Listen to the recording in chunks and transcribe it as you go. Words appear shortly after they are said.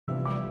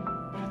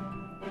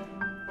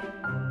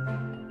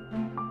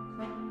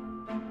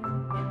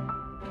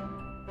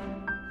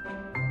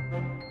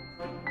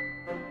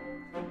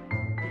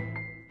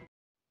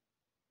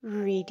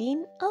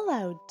reading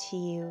aloud to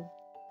you.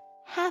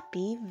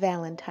 Happy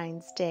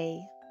Valentine's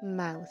Day,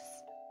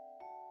 Mouse.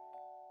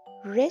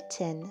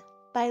 Written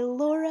by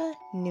Laura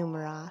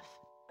Numeroff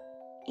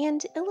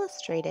and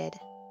illustrated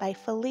by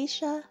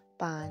Felicia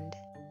Bond.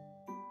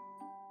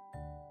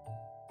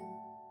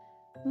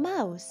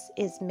 Mouse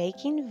is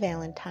making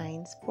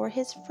valentines for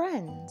his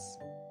friends.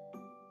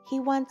 He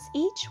wants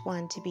each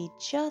one to be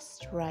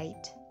just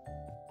right.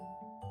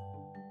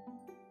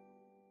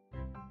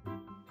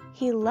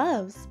 He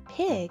loves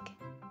Pig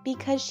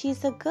because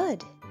she's a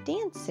good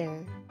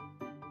dancer.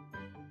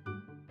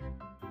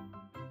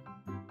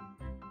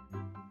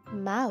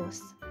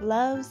 Mouse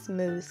loves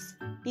Moose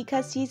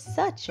because he's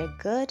such a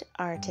good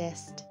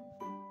artist.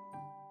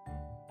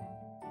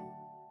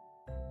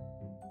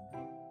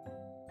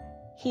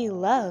 He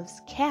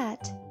loves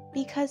Cat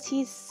because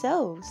he's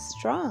so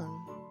strong.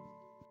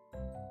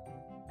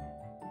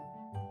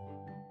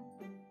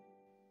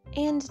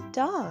 And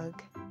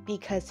Dog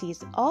because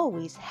he's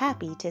always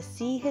happy to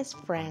see his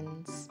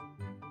friends.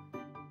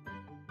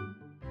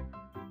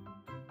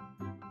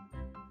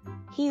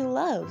 He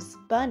loves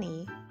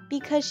Bunny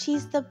because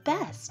she's the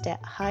best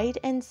at hide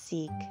and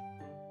seek.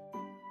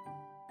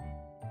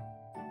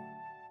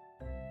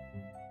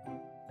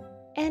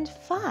 And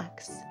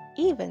Fox,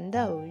 even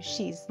though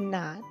she's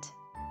not.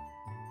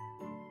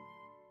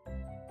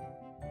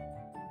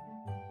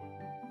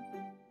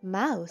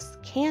 Mouse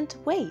can't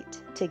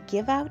wait to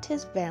give out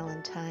his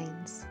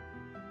valentines.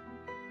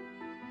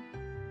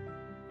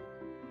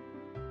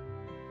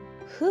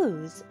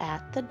 Who's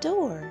at the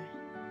door?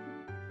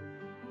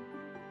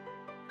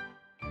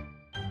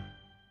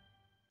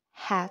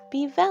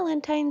 Happy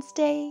Valentine's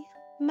Day,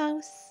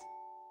 Mouse.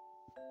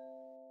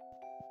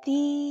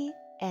 The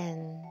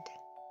end.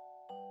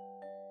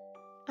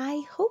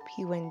 I hope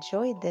you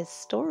enjoyed this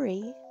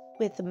story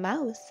with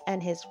Mouse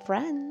and his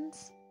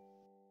friends.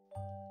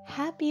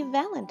 Happy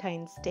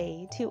Valentine's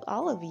Day to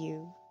all of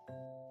you.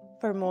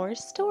 For more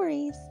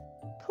stories,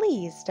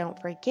 please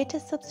don't forget to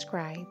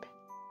subscribe.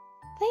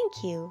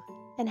 Thank you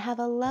and have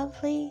a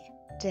lovely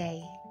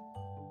day.